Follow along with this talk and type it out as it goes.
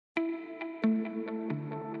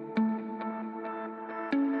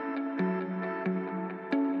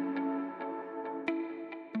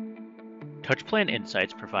Touchplan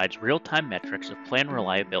Insights provides real-time metrics of plan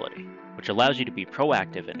reliability, which allows you to be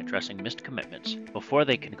proactive in addressing missed commitments before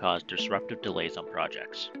they can cause disruptive delays on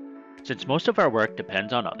projects. Since most of our work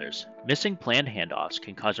depends on others, missing planned handoffs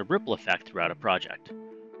can cause a ripple effect throughout a project.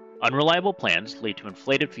 Unreliable plans lead to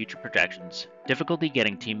inflated future projections, difficulty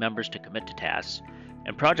getting team members to commit to tasks,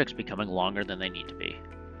 and projects becoming longer than they need to be.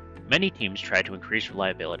 Many teams try to increase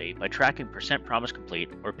reliability by tracking percent promise complete,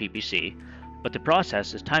 or PPC, but the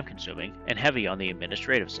process is time-consuming and heavy on the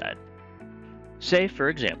administrative side. Say, for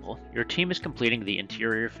example, your team is completing the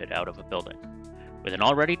interior fit-out of a building. With an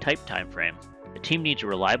already tight time frame, the team needs a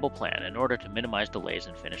reliable plan in order to minimize delays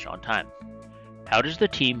and finish on time. How does the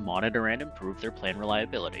team monitor and improve their plan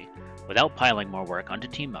reliability without piling more work onto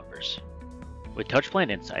team members? With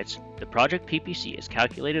Touchplan Insights, the project PPC is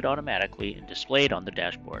calculated automatically and displayed on the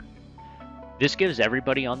dashboard. This gives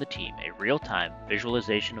everybody on the team a real-time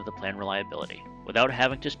visualization of the plan reliability without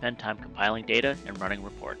having to spend time compiling data and running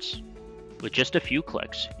reports. With just a few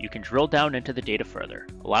clicks, you can drill down into the data further,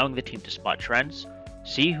 allowing the team to spot trends,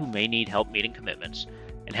 see who may need help meeting commitments,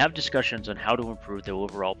 and have discussions on how to improve the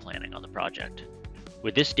overall planning on the project.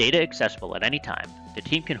 With this data accessible at any time, the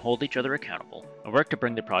team can hold each other accountable and work to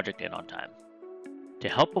bring the project in on time. To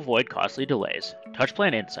help avoid costly delays,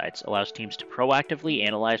 Touchplan Insights allows teams to proactively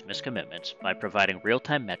analyze missed commitments by providing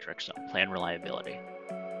real-time metrics on plan reliability.